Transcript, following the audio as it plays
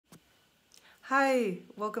Hi,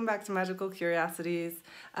 welcome back to Magical Curiosities.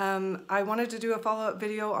 I wanted to do a follow-up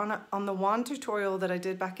video on the wand tutorial that I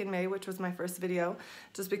did back in May, which was my first video,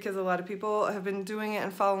 just because a lot of people have been doing it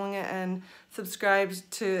and following it and subscribed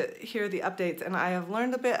to hear the updates. And I have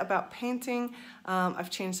learned a bit about painting. I've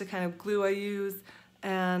changed the kind of glue I use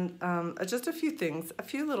and just a few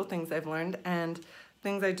little things I've learned and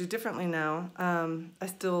things I do differently now. I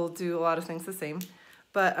still do a lot of things the same,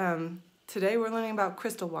 but today we're learning about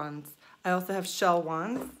crystal wands. I also have shell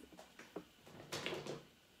wands,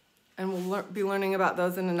 and we'll be learning about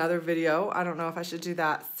those in another video. I don't know if I should do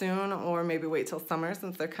that soon or maybe wait till summer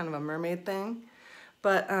since they're kind of a mermaid thing.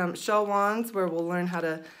 But shell wands, where we'll learn how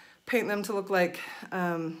to paint them to look like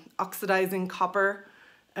oxidizing copper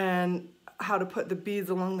and how to put the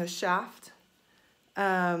beads along the shaft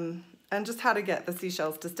and just how to get the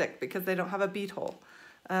seashells to stick because they don't have a bead hole.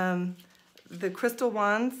 The crystal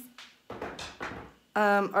wands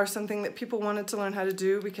are something that people wanted to learn how to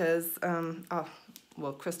do because,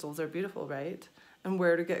 well, crystals are beautiful, right? And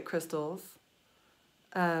where to get crystals.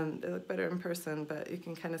 They look better in person, but you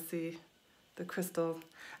can kind of see the crystals.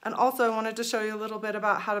 And also I wanted to show you a little bit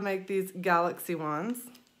about how to make these galaxy wands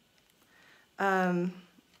and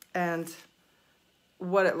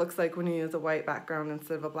what it looks like when you use a white background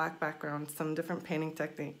instead of a black background, some different painting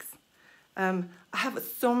techniques. I have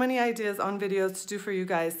so many ideas on videos to do for you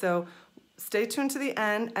guys, so stay tuned to the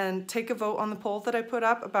end and take a vote on the poll that I put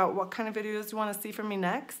up about what kind of videos you want to see from me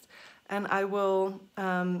next, and I will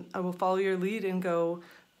follow your lead and go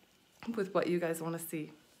with what you guys want to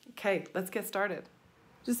see. Okay, let's get started.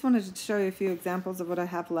 Just wanted to show you a few examples of what I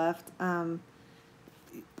have left.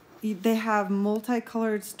 They have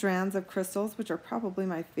multicolored strands of crystals, which are probably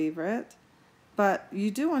my favorite, but you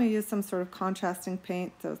do want to use some sort of contrasting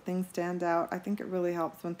paint so things stand out. I think it really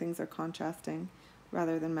helps when things are contrasting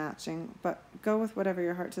rather than matching, but go with whatever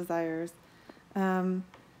your heart desires. You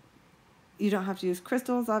don't have to use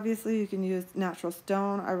crystals, obviously. You can use natural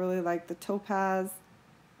stone. I really like the topaz,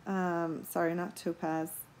 sorry, not topaz,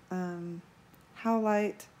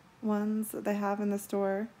 howlite ones that they have in the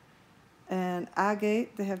store, and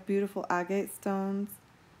agate. They have beautiful agate stones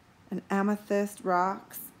and amethyst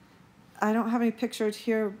rocks. I don't have any pictured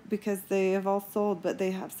here because they have all sold, but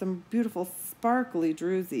they have some beautiful sparkly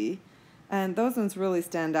druzy. And those ones really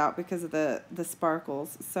stand out because of the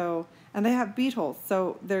sparkles. So, and they have bead holes,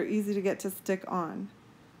 so they're easy to get to stick on.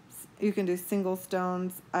 You can do single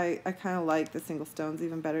stones. I kind of like the single stones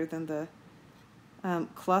even better than the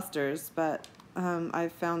clusters, but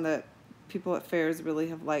I've found that people at fairs really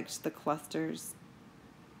have liked the clusters.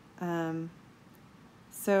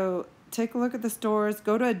 So take a look at the stores.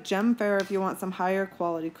 Go to a gem fair if you want some higher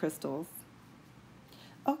quality crystals.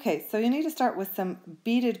 Okay, so you need to start with some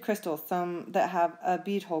beaded crystals, some that have a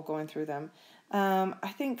bead hole going through them.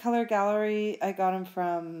 I think Color Gallery, I got them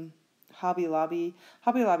from Hobby Lobby.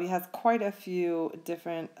 Hobby Lobby has quite a few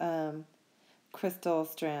different crystal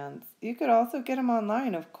strands. You could also get them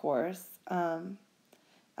online, of course.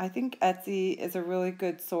 I think Etsy is a really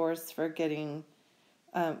good source for getting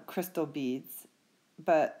crystal beads,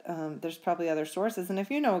 but there's probably other sources. And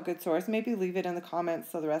if you know a good source, maybe leave it in the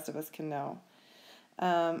comments so the rest of us can know.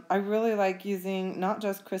 I really like using not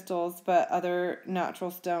just crystals, but other natural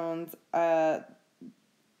stones, such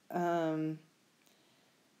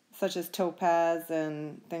as topaz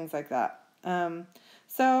and things like that.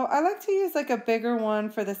 So I like to use like a bigger one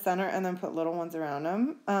for the center and then put little ones around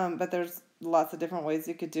them. But there's lots of different ways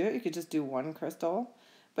you could do it. You could just do one crystal.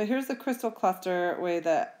 But here's the crystal cluster way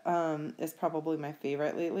that is probably my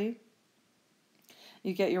favorite lately.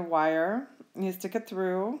 You get your wire, you stick it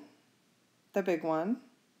through the big one,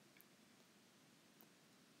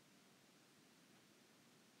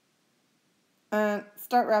 and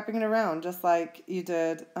start wrapping it around just like you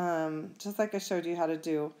did, just like I showed you how to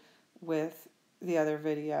do with the other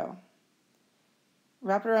video.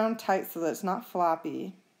 Wrap it around tight so that it's not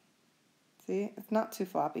floppy. See, it's not too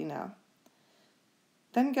floppy now.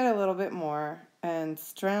 Then get a little bit more and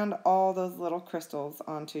strand all those little crystals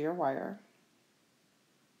onto your wire.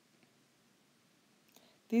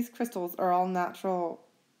 These crystals are all natural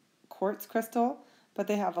quartz crystal, but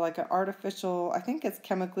they have like an artificial, I think it's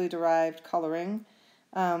chemically derived coloring.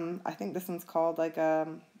 I think this one's called like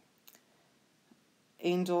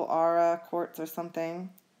Angel Aura quartz or something.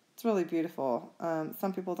 It's really beautiful.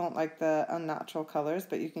 Some people don't like the unnatural colors,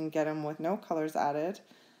 but you can get them with no colors added,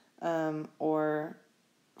 or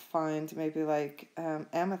find maybe like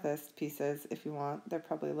amethyst pieces if you want. They're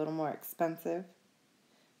probably a little more expensive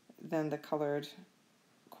than the colored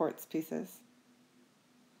quartz pieces.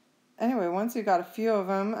 Anyway, once you got a few of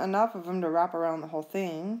them, enough of them to wrap around the whole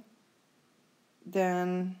thing,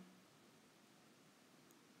 then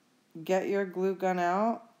get your glue gun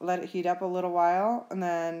out, let it heat up a little while, and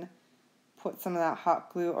then put some of that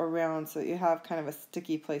hot glue around so that you have kind of a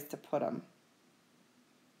sticky place to put them.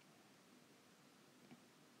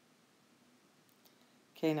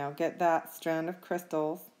 Okay, now get that strand of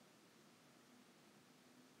crystals.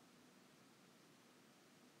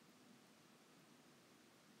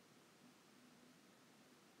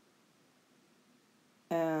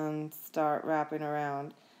 And start wrapping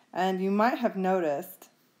around. And you might have noticed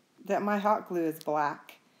that my hot glue is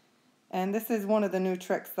black. And this is one of the new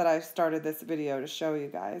tricks that I started this video to show you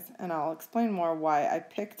guys. And I'll explain more why I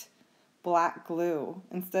picked black glue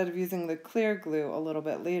instead of using the clear glue a little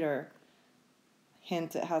bit later.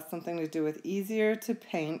 Hint, it has something to do with easier to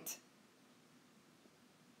paint.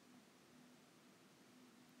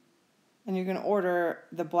 And you can order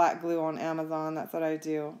the black glue on Amazon. That's what I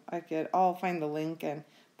do. I'll find the link and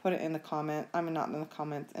put it in the comment. Not in the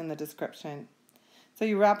comments, in the description. So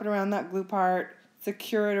you wrap it around that glue part,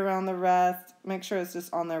 secure it around the rest, make sure it's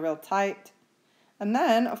just on there real tight. And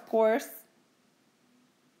then, of course,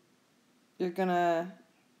 you're gonna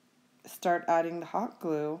start adding the hot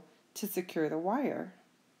glue to secure the wire.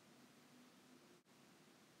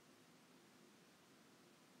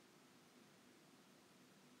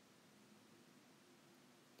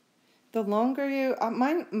 The longer you,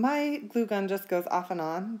 my glue gun just goes off and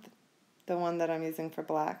on, the one that I'm using for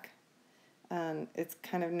black, and it's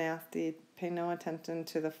kind of nasty. Pay no attention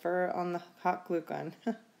to the fur on the hot glue gun.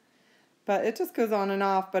 But it just goes on and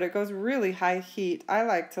off, but it goes really high heat. I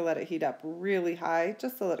like to let it heat up really high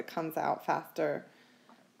just so that it comes out faster.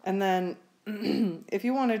 And then if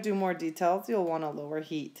you want to do more details, you'll want a lower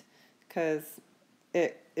heat because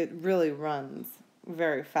it really runs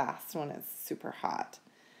very fast when it's super hot.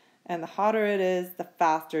 And the hotter it is, the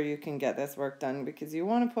faster you can get this work done because you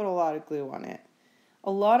want to put a lot of glue on it.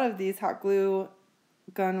 A lot of these hot glue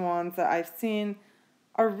gun wands that I've seen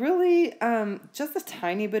are really just a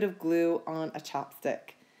tiny bit of glue on a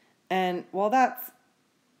chopstick. And while that's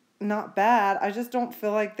not bad, I just don't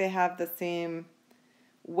feel like they have the same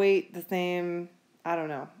weight, I don't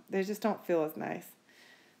know. They just don't feel as nice.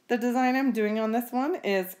 The design I'm doing on this one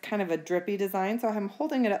is kind of a drippy design, so I'm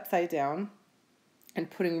holding it upside down and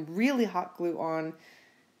putting really hot glue on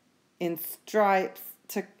in stripes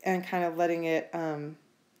and kind of letting it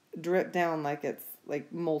drip down like it's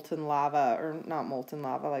like molten lava, or not molten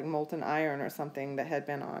lava, like molten iron or something that had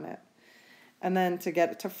been on it. And then to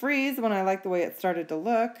get it to freeze, when I like the way it started to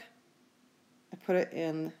look, I put it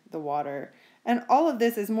in the water. And all of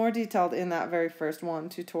this is more detailed in that very first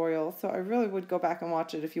wand tutorial, so I really would go back and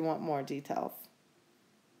watch it if you want more details,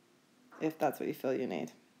 if that's what you feel you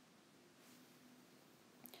need.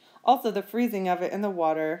 Also, the freezing of it in the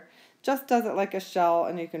water just does it like a shell,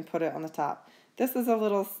 and you can put it on the top. This is a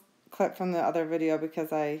little clip from the other video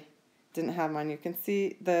because I didn't have mine. You can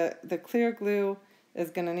see the clear glue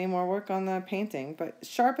is going to need more work on the painting, but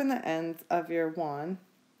sharpen the ends of your wand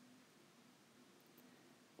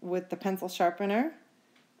with the pencil sharpener.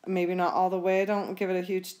 Maybe not all the way. Don't give it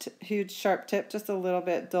a huge sharp tip, just a little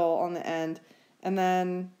bit dull on the end, and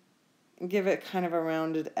then give it kind of a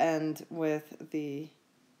rounded end with the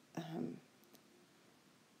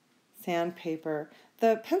sandpaper.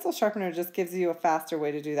 The pencil sharpener just gives you a faster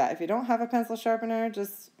way to do that. If you don't have a pencil sharpener,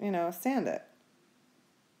 just, sand it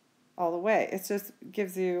all the way. It just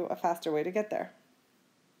gives you a faster way to get there.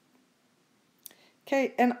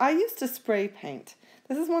 Okay, and I used to spray paint.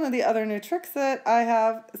 This is one of the other new tricks that I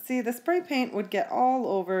have. See, the spray paint would get all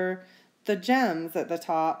over the gems at the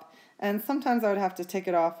top, and sometimes I would have to take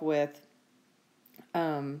it off with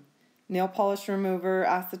nail polish remover,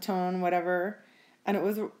 acetone, whatever, and it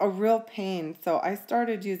was a real pain. So I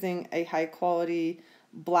started using a high quality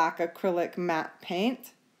black acrylic matte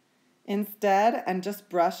paint instead and just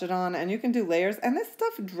brush it on, and you can do layers, and this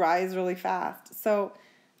stuff dries really fast. So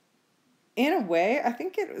in a way, I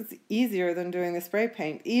think it was easier than doing the spray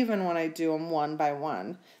paint, even when I do them one by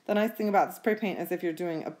one. The nice thing about the spray paint is if you're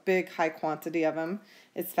doing a big, high quantity of them,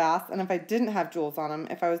 it's fast. And if I didn't have jewels on them,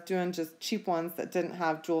 if I was doing just cheap ones that didn't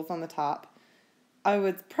have jewels on the top, I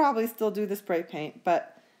would probably still do the spray paint.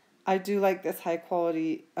 But I do like this high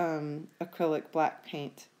quality acrylic black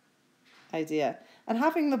paint idea. And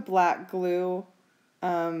having the black glue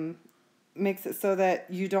makes it so that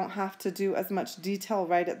you don't have to do as much detail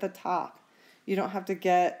right at the top. You don't have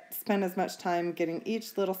to spend as much time getting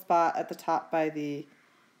each little spot at the top by the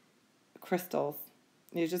crystals.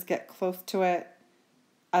 You just get close to it.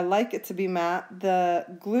 I like it to be matte. The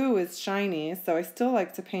glue is shiny, so I still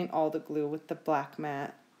like to paint all the glue with the black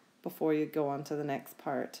matte before you go on to the next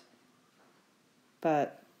part.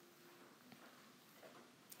 But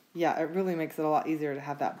Yeah, it really makes it a lot easier to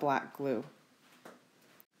have that black glue.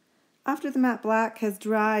 After the matte black has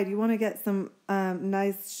dried, you want to get some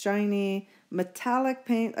nice shiny metallic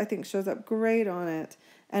paint. I think shows up great on it,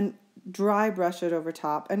 and dry brush it over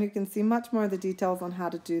top. And you can see much more of the details on how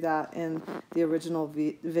to do that in the original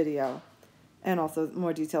video, and also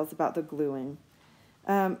more details about the gluing.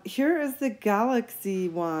 Here is the galaxy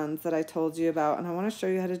ones that I told you about, and I want to show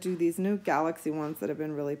you how to do these new galaxy ones that have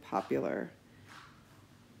been really popular.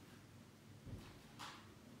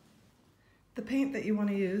 The paint that you want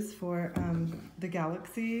to use for the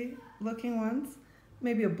galaxy looking ones,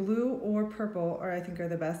 maybe a blue or purple, or I think are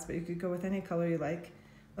the best, but you could go with any color you like,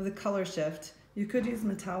 or the color shift. You could use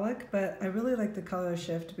metallic, but I really like the color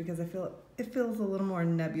shift because I feel it feels a little more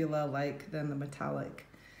nebula-like than the metallic.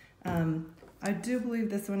 I do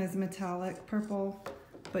believe this one is metallic purple,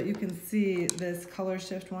 but you can see this color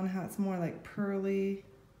shift one, how it's more like pearly.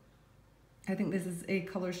 I think this is a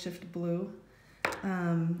color shift blue.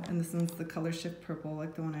 And this one's the color shift purple,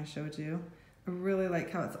 like the one I showed you. I really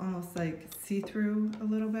like how it's almost like see-through a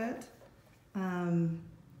little bit.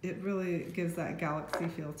 It really gives that galaxy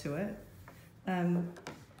feel to it. And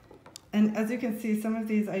as you can see, some of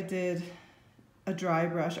these I did a dry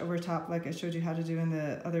brush over top, like I showed you how to do in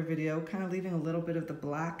the other video, kind of leaving a little bit of the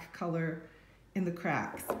black color in the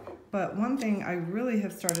cracks. But one thing I really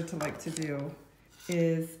have started to like to do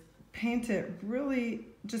is paint it, really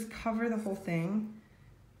just cover the whole thing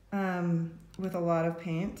with a lot of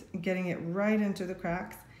paint, getting it right into the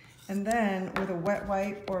cracks. And then with a wet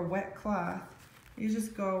wipe or wet cloth, you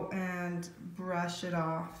just go and brush it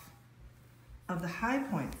off of the high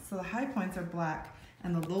points. So the high points are black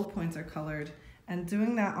and the low points are colored. And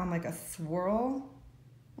doing that on like a swirl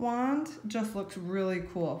wand just looks really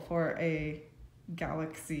cool for a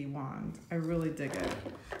galaxy wand. I really dig it.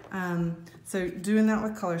 So doing that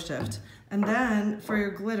with color shift. And then for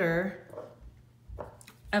your glitter,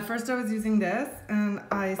 at first I was using this, and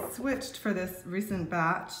I switched for this recent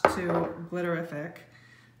batch to Glitterific.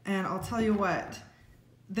 And I'll tell you what,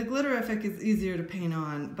 the Glitterific is easier to paint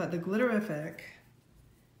on, but the Glitterific,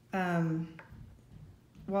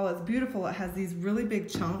 while it's beautiful, it has these really big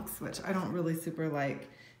chunks, which I don't really super like.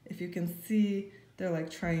 If you can see, they're like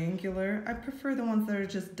triangular. I prefer the ones that are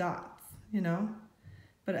just dots, you know?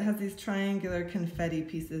 But it has these triangular confetti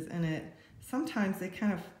pieces in it. Sometimes they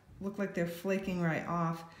kind of look like they're flaking right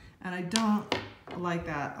off, and I don't like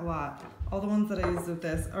that a lot. All the ones that I use with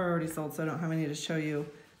this are already sold, so I don't have any to show you.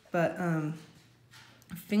 But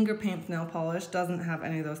Finger Paints nail polish doesn't have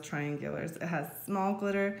any of those triangulars. It has small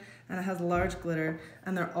glitter and it has large glitter,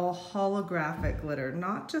 and they're all holographic glitter.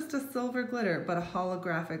 Not just a silver glitter, but a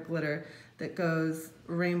holographic glitter that goes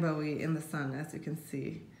rainbowy in the sun, as you can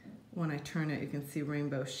see. When I turn it, you can see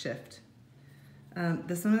rainbow shift.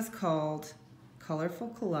 This one is called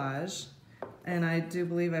Colorful Collage, and I do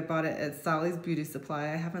believe I bought it at Sally's Beauty Supply.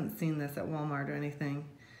 I haven't seen this at Walmart or anything.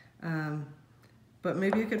 But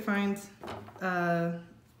maybe you could find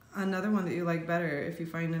another one that you like better. If you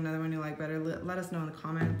find another one you like better, let us know in the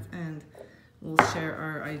comments, and we'll share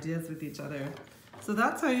our ideas with each other. So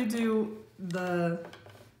that's how you do the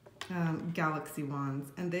galaxy wands,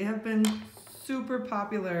 and they have been super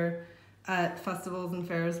popular at festivals and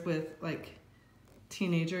fairs with like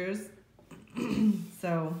teenagers.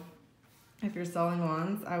 So if you're selling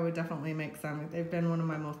wands, I would definitely make some. They've been one of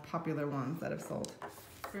my most popular ones that I've sold.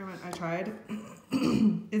 The experiment I tried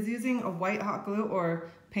is using a white hot glue or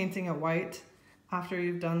painting it white after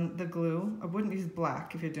you've done the glue. I wouldn't use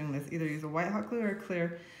black if you're doing this. Either use a white hot glue or a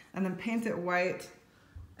clear, and then paint it white.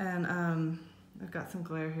 And I've got some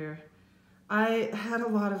glare here. I had a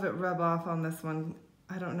lot of it rub off on this one.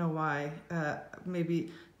 I don't know why.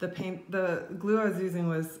 Maybe the glue I was using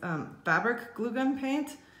was fabric glue gun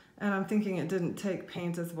paint, and I'm thinking it didn't take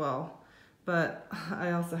paint as well. But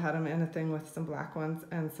I also had them in a thing with some black ones,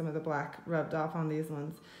 and some of the black rubbed off on these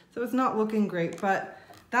ones. So it's not looking great, but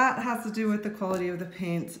that has to do with the quality of the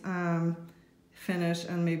paint finish,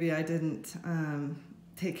 and maybe I didn't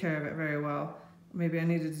take care of it very well. Maybe I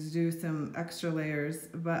needed to do some extra layers,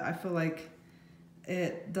 but I feel like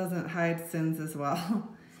it doesn't hide sins as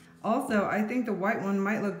well. Also, I think the white one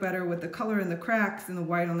might look better with the color in the cracks and the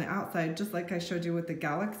white on the outside, just like I showed you with the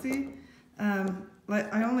galaxy.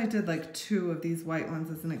 Like I only did like 2 of these white ones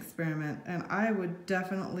as an experiment, and I would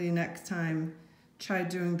definitely next time try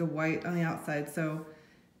doing the white on the outside. So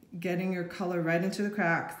getting your color right into the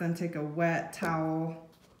cracks, then take a wet towel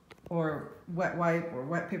or wet wipe or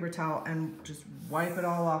wet paper towel and just wipe it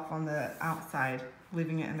all off on the outside,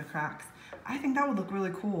 leaving it in the cracks. I think that would look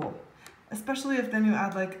really cool, especially if then you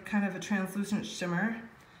add like kind of a translucent shimmer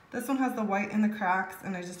This one has the white in the cracks,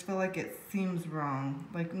 and I just feel like it seems wrong.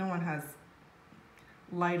 Like no one has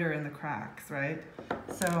lighter in the cracks, right?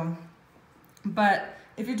 So, but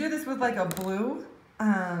if you do this with like a blue,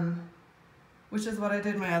 which is what I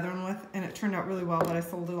did my other one with, and it turned out really well, but I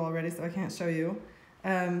sold it already, so I can't show you.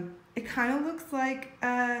 It kind of looks like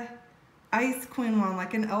a ice queen wand,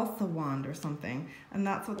 like an Elsa wand or something. And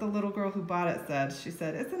that's what the little girl who bought it said. She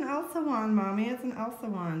said, "It's an Elsa wand, Mommy, it's an Elsa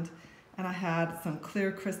wand." And I had some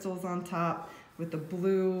clear crystals on top with the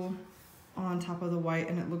blue on top of the white,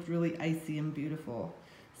 and it looked really icy and beautiful.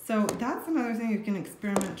 So that's another thing you can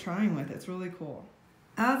experiment trying with. It's really cool.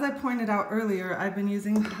 As I pointed out earlier, I've been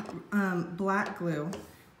using black glue,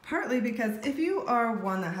 partly because if you are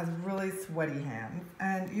one that has really sweaty hands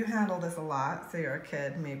and you handle this a lot, say you're a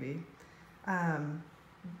kid maybe,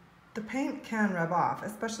 the paint can rub off,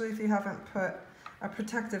 especially if you haven't put a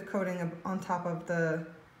protective coating on top of the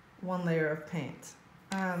one layer of paint.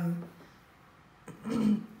 And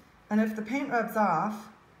if the paint rubs off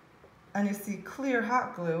and you see clear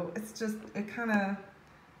hot glue, it's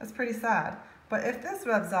pretty sad. But if this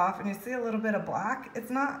rubs off and you see a little bit of black, it's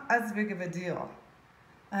not as big of a deal,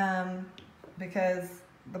 because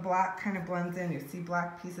the black kind of blends in. You see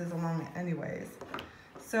black pieces along it anyways.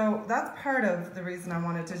 So that's part of the reason I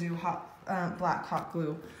wanted to do black hot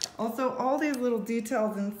glue. Also, all these little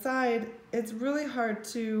details inside, it's really hard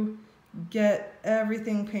to get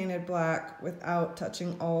everything painted black without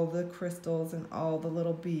touching all the crystals and all the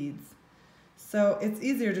little beads. So it's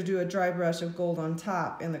easier to do a dry brush of gold on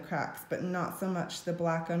top in the cracks, but not so much the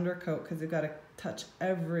black undercoat, because you've got to touch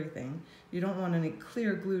everything. You don't want any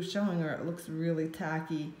clear glue showing, or it looks really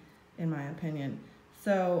tacky, in my opinion.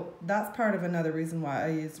 So that's part of another reason why I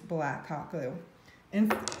used black hot glue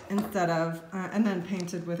instead of, and then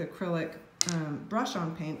painted with acrylic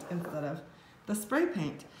brush-on paint instead of the spray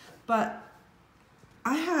paint. But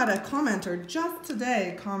I had a commenter just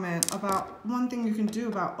today comment about one thing you can do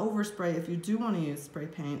about overspray if you do want to use spray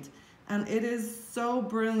paint, and it is so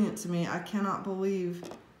brilliant to me. I cannot believe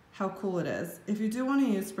how cool it is. If you do want to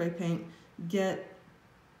use spray paint, get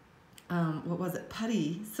what was it,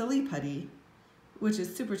 putty, silly putty, which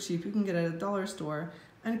is super cheap. You can get it at a dollar store,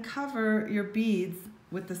 and cover your beads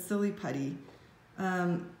with the silly putty.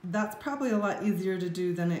 That's probably a lot easier to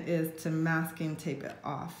do than it is to masking tape it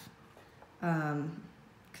off.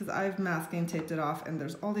 Because I've masking taped it off, and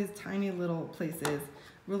there's all these tiny little places,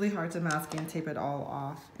 really hard to masking tape it all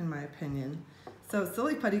off, in my opinion. So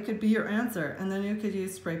silly putty could be your answer, and then you could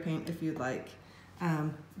use spray paint if you'd like.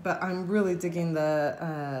 But I'm really digging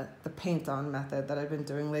the paint on method that I've been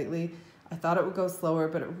doing lately. I thought it would go slower,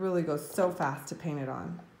 but it really goes so fast to paint it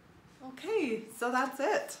on. Okay, so that's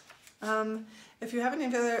it. If you have any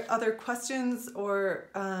other questions, or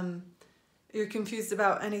you're confused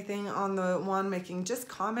about anything on the wand making, just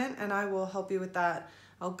comment and I will help you with that.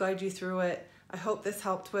 I'll guide you through it. I hope this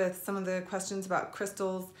helped with some of the questions about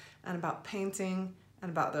crystals and about painting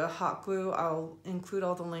and about the hot glue. I'll include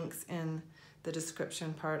all the links in the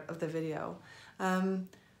description part of the video.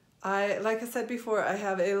 Like I said before, I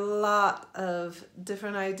have a lot of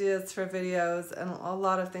different ideas for videos and a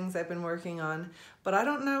lot of things I've been working on, but I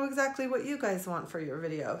don't know exactly what you guys want for your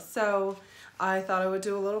video. So I thought I would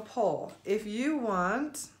do a little poll. If you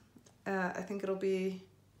want, I think it'll be,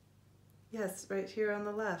 yes, right here on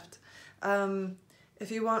the left.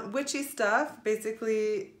 If you want witchy stuff,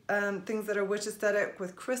 basically things that are witch aesthetic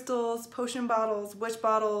with crystals, potion bottles, witch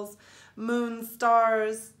bottles, moons,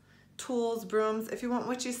 stars, tools, brooms. If you want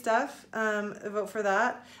witchy stuff, vote for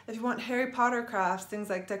that. If you want Harry Potter crafts, things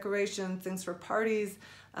like decorations, things for parties,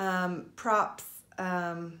 props,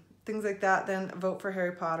 things like that, then vote for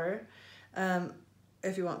Harry Potter.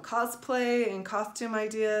 If you want cosplay and costume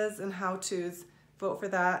ideas and how-tos, vote for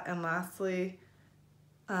that. And lastly,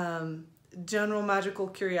 general magical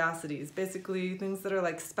curiosities, basically things that are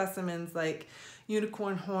like specimens, like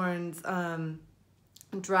unicorn horns,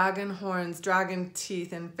 dragon horns, dragon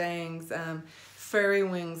teeth and fangs, fairy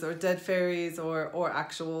wings or dead fairies, or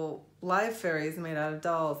actual live fairies made out of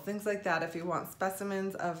dolls, things like that. If you want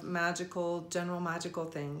specimens of magical, general magical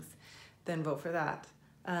things, then vote for that.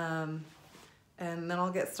 And then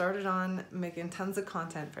I'll get started on making tons of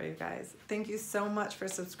content for you guys. Thank you so much for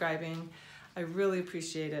subscribing. I really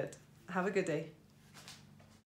appreciate it. Have a good day.